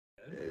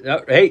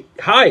Hey,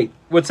 hi.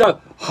 What's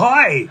up?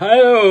 Hi.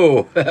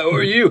 Hello. How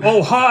are you?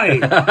 Oh, hi.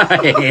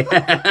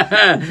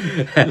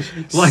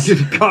 Like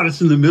it caught us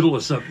in the middle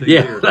of something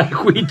here.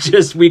 Like we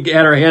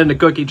had our hand in the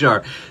cookie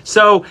jar.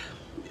 So,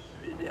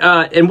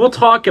 and we'll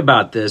talk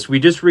about this. We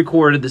just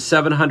recorded the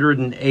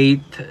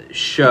 708th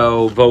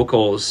show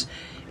vocals,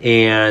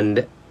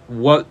 and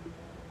what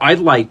I'd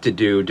like to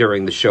do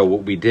during the show,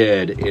 what we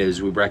did is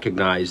we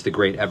recognized the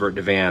great Everett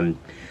DeVan,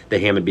 the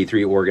Hammond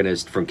B3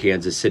 organist from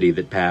Kansas City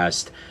that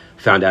passed.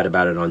 Found out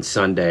about it on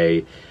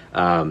Sunday.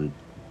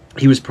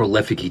 He was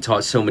prolific. He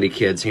taught so many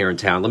kids here in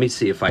town. Let me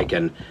see if I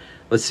can.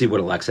 Let's see what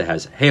Alexa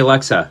has. Hey,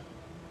 Alexa,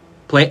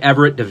 play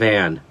Everett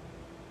DeVan.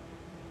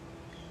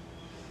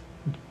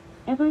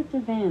 Everett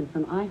DeVan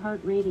from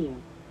iHeartRadio.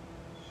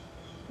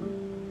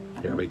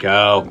 There we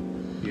go.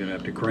 You're going to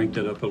have to crank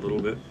that up a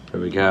little bit.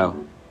 There we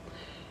go.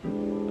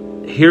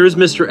 Here's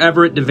Mr.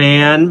 Everett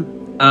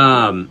DeVan.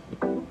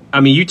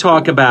 I mean, you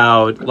talk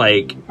about,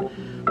 like,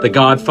 the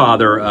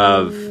godfather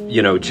of,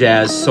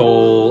 jazz,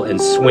 soul,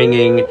 and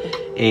swinging,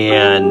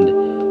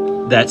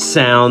 and that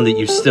sound that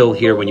you still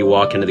hear when you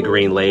walk into the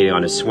Green Lady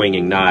on a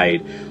swinging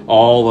night.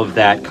 All of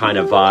that kind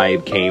of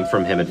vibe came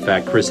from him. In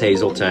fact, Chris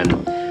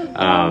Hazelton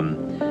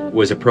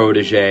was a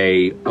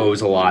protege,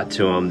 owes a lot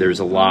to him. There's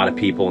a lot of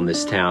people in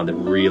this town that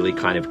really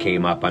kind of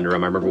came up under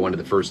him. I remember one of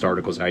the first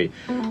articles I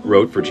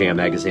wrote for Jam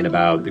Magazine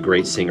about the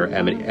great singer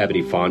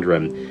Ebony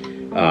Fondren.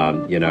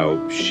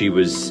 He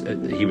was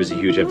a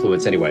huge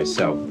influence anyway.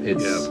 So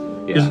it's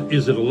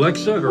Is it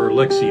Alexa or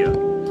Alexia?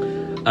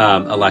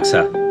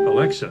 Alexa.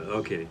 Alexa.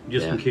 Okay,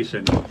 just in case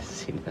I know.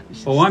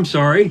 Oh, I'm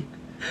sorry.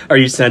 Are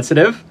you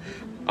sensitive?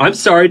 I'm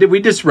sorry. Did we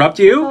disrupt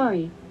you?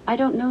 Sorry, I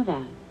don't know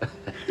that.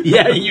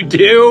 Yeah, you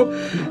do.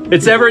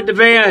 It's Everett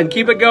DeVan.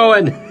 Keep it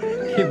going.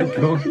 Keep it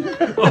going.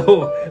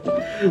 Oh,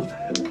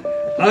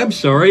 I'm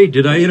sorry.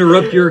 Did I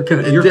interrupt your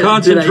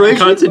concentration?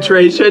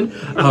 Concentration?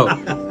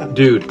 Oh,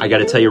 dude, I got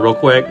to tell you real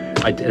quick.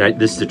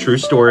 This is a true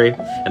story,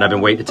 and I've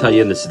been waiting to tell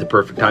you, and this is the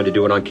perfect time to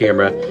do it on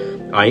camera.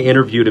 I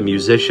interviewed a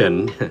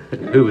musician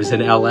who was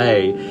in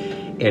L.A.,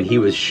 and he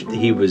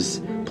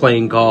was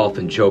playing golf,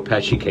 and Joe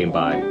Pesci came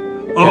by.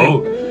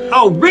 Okay?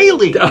 Oh,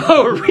 really?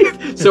 Oh,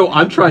 really? So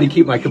I'm trying to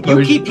keep my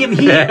composure. You keep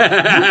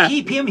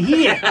him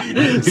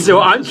here. So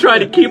I'm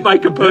trying to keep my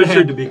composure. That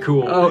had to be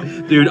cool. Oh,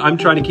 dude, I'm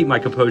trying to keep my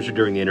composure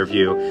during the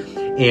interview.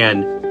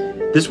 And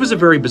this was a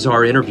very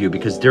bizarre interview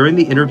because during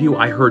the interview,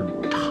 I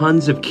heard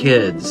tons of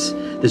kids,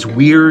 this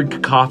weird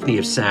cacophony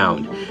of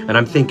sound. And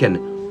I'm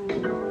thinking,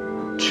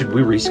 should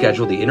we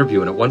reschedule the interview?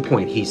 And at one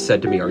point he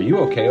said to me, are you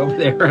okay over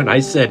there? And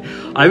I said,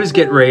 I was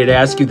getting ready to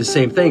ask you the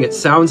same thing. It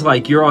sounds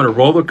like you're on a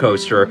roller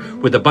coaster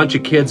with a bunch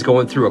of kids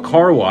going through a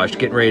car wash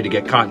getting ready to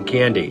get cotton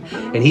candy.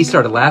 And he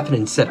started laughing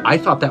and said, I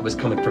thought that was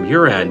coming from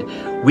your end.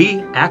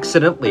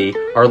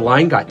 Our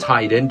line got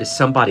tied into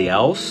somebody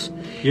else.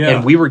 Yeah.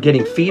 And we were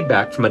getting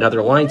feedback from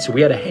another line, so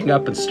we had to hang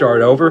up and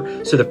start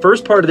over. So the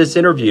first part of this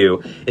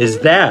interview is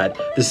that.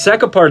 The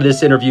second part of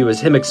this interview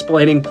is him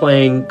explaining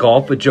playing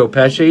golf with Joe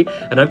Pesci,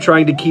 and I'm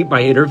trying to keep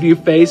my interview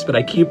face, but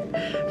I keep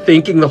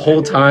thinking the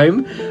whole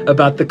time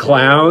about the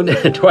clown.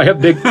 Do I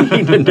have big feet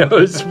in the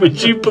nose?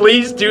 Would you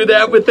please do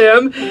that with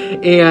him?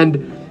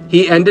 And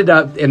he ended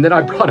up, and then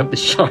I brought up the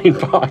Shine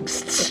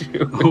Box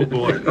too. Oh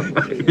boy.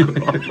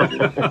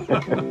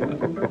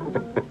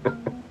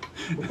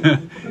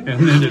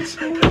 And then it's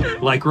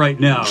like right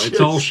now, it's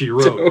all she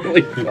wrote.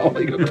 Totally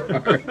falling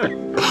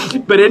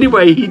apart. But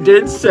anyway, he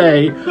did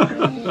say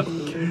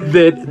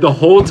that the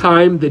whole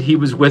time that he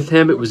was with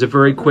him, it was a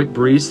very quick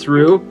breeze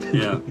through.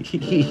 Yeah.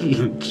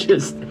 He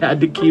just had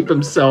to keep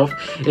himself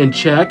in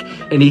check,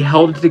 and he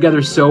held it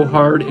together so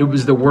hard, it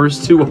was the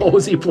worst 2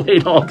 holes he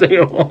played all day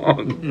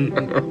long.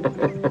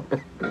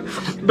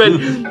 But,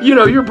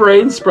 your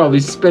brain's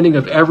probably spinning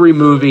of every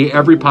movie,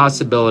 every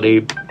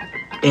possibility.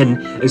 And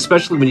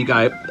especially when you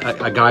got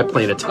a guy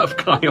playing a tough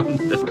guy on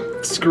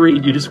the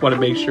screen, you just want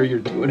to make sure you're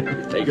doing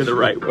everything in the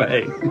right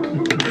way.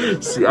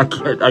 See, I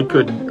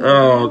couldn't.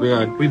 Oh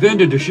man, we've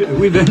ended a show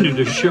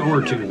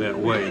or two that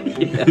way.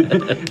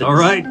 Yes. All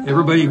right,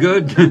 everybody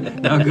good?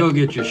 Now go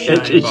get your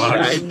Shine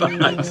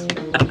Box.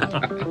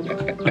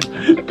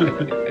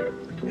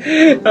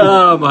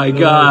 Oh my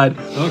God.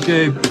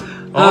 Okay.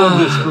 All of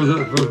this, for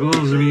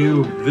those of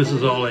you, this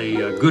is all a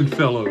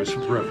Goodfellas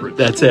reference.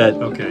 That's it.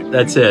 Okay.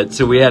 That's it.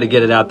 So we had to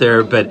get it out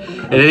there. But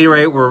at any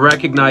rate, we're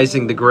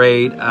recognizing the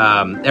great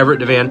Everett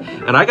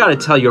DeVan. And I got to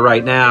tell you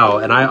right now,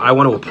 and I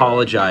want to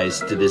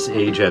apologize to this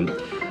agent.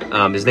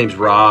 His name's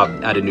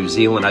Rob out of New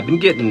Zealand. I've been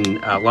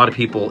getting a lot of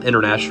people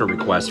international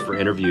requests for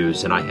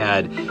interviews. And I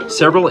had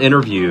several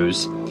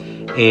interviews,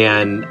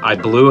 and I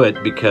blew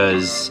it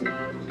because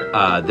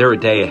they're a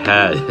day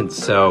ahead. And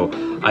so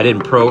I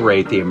didn't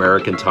prorate the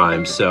American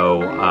time,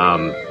 so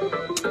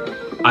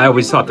I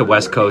always thought the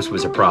West Coast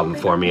was a problem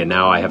for me, and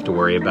now I have to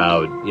worry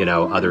about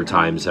other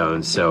time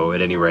zones. So at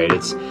any rate,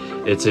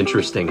 it's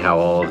interesting how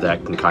all of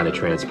that can kind of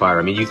transpire.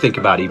 I mean, you think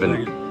about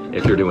even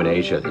if you're doing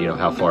Asia,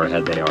 how far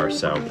ahead they are.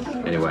 So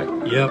anyway,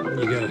 yep,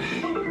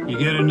 you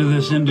get into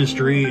this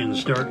industry and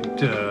start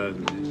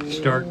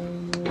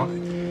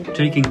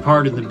taking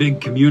part in the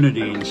big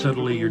community, and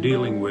suddenly you're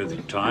dealing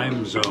with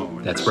time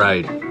zones. That's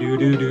right. Do.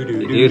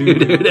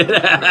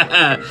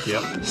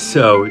 Yep.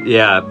 So,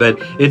 yeah, but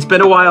it's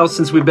been a while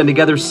since we've been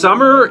together.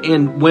 Summer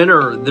and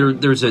winter,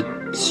 there's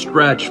a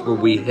stretch where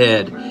we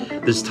hit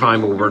this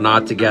time where we're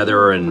not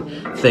together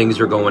and things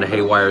are going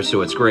haywire,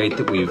 so it's great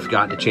that we've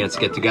gotten a chance to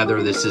get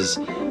together. This is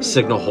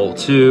Signal Hole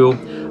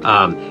 2,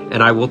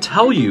 and I will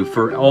tell you,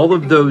 for all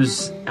of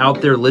those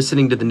out there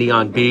listening to the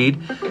Neon Beat,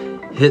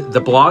 hit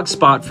the blog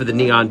spot for the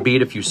Neon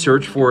Beat. If you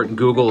search for it in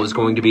Google, is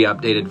going to be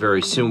updated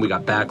very soon. We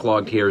got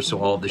backlogged here, so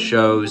all of the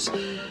shows.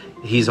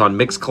 He's on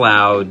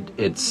Mixcloud.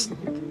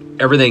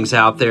 Everything's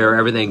out there.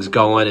 Everything's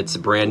going. It's a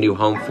brand new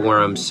home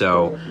for him,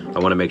 so I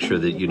want to make sure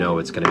that you know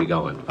it's going to be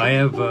going. I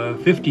have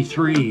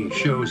 53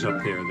 shows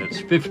up there. That's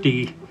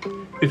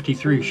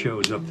 53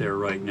 shows up there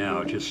right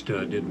now. Just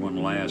did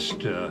one last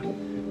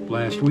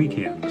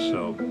weekend,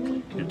 so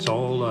it's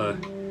all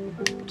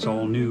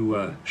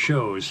new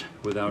shows,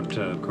 without,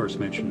 of course,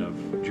 mention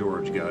of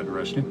George, God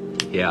rest him.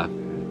 Yeah.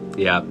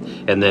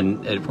 And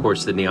then, of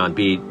course, the Neon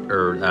Beat,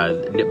 or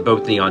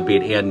both Neon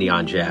Beat and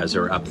Neon Jazz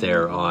are up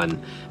there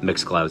on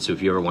Mixcloud. So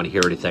if you ever want to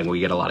hear anything, we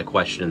get a lot of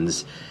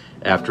questions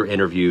after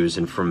interviews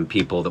and from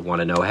people that want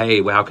to know,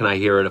 hey, how can I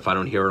hear it if I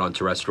don't hear it on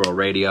terrestrial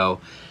radio?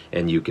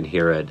 And you can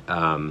hear it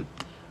on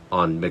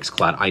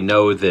Mixcloud. I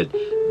know that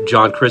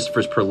John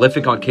Christopher's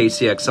prolific on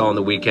KCXL on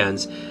the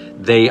weekends.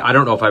 I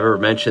don't know if I've ever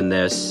mentioned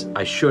this.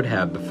 I should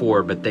have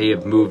before, but they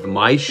have moved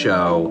my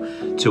show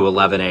to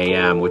 11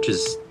 a.m., which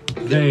is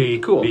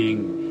cool.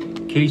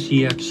 Being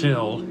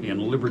KCXL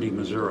in Liberty,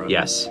 Missouri.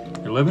 Yes.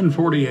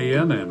 11:40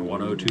 a.m. and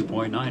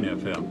 102.9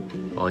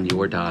 FM. On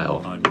your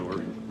dial. On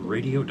your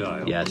radio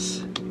dial.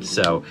 Yes.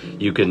 So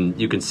you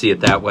can see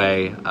it that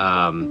way.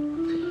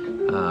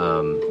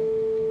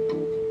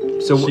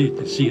 So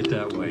see it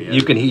that way. Yeah.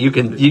 You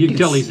can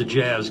tell he's a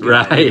jazz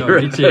guy. Right.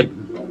 Right.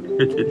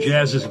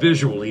 Jazz is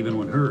visual, even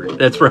when heard.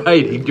 That's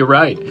right. You're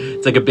right.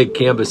 It's like a big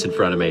canvas in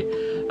front of me.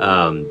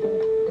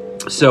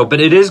 But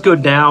it is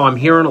good now. I'm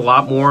hearing a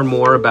lot more and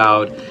more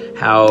about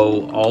how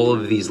all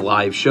of these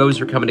live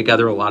shows are coming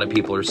together. A lot of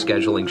people are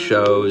scheduling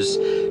shows.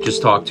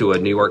 Just talked to a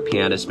New York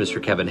pianist,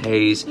 Mr. Kevin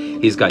Hayes.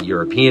 He's got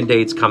European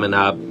dates coming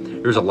up.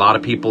 There's a lot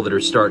of people that are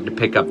starting to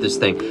pick up this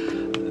thing.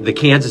 The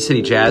Kansas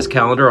City Jazz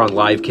calendar on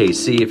Live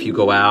KC, if you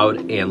go out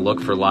and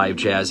look for live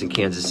jazz in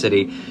Kansas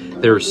City,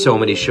 there are so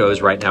many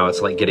shows right now.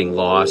 It's like getting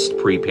lost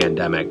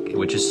pre-pandemic,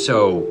 which is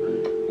so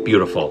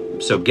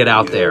beautiful. So get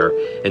out there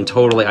and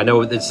totally, I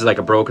know this is like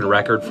a broken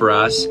record for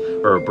us,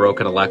 or a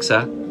broken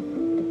Alexa.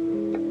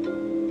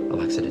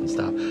 Alexa didn't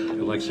stop.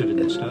 Alexa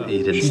didn't stop. He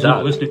didn't She's stop.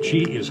 Not listening. She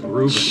is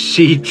grooving.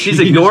 She's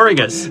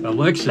ignoring us.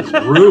 Alexa's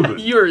grooving.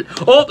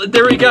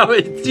 There we go.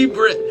 Deep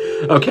breath.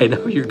 Okay,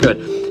 no, you're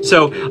good.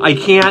 So I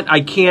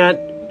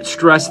can't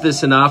stress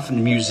this enough,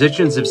 and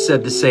musicians have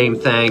said the same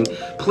thing.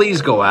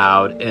 Please go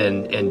out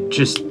and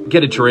just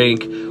get a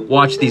drink,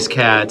 watch these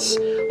cats.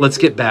 Let's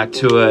get back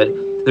to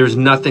it. There's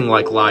nothing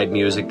like live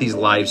music. These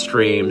live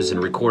streams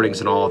and recordings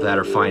and all of that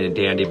are fine and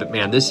dandy, but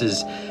man, this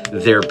is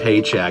their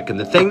paycheck. And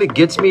the thing that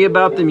gets me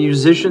about the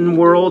musician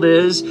world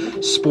is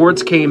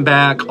sports came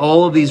back,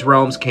 all of these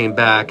realms came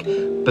back,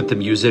 but the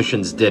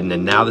musicians didn't.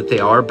 And now that they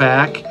are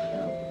back,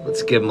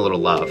 let's give them a little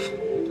love.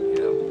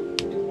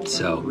 Yeah.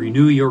 So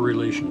renew your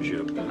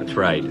relationship. That's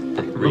right. A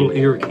little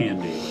ear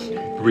candy.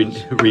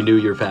 Renew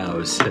your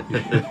vows.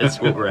 That's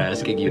what we're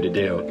asking you to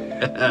do.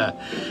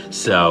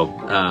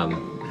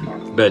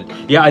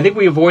 But yeah, I think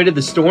we avoided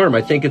the storm.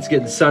 I think it's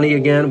getting sunny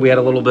again. We had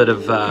a little bit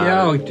of...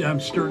 I'm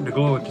starting to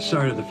glow at the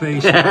side of the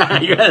face.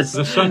 Yes.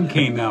 The sun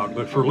came out,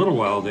 but for a little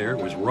while there,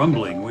 it was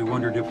rumbling. We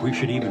wondered if we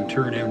should even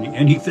turn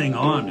anything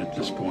on at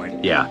this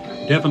point. Yeah.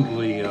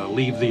 Definitely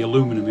leave the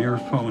aluminum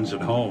earphones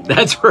at home.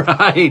 That's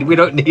right. We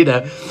don't need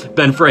a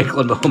Ben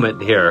Franklin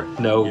moment here.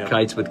 No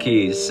kites with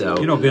keys. So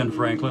you know Ben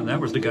Franklin, that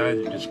was the guy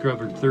that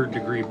discovered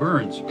third-degree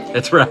burns.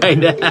 That's right.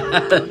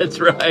 That's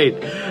right.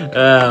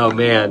 Oh,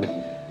 man.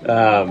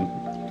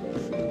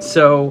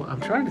 So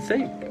I'm trying to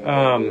think.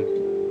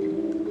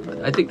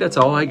 I think that's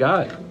all I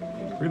got.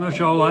 Pretty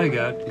much all I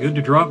got. Good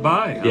to drop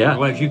by. I'm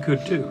glad you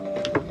could too.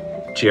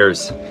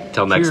 Cheers.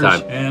 Till next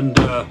time. And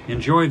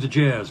enjoy the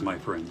jazz, my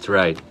friends. That's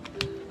right.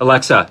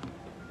 Alexa.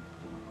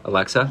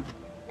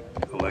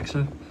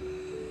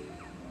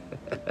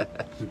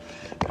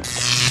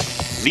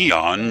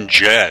 Neon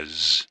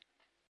Jazz.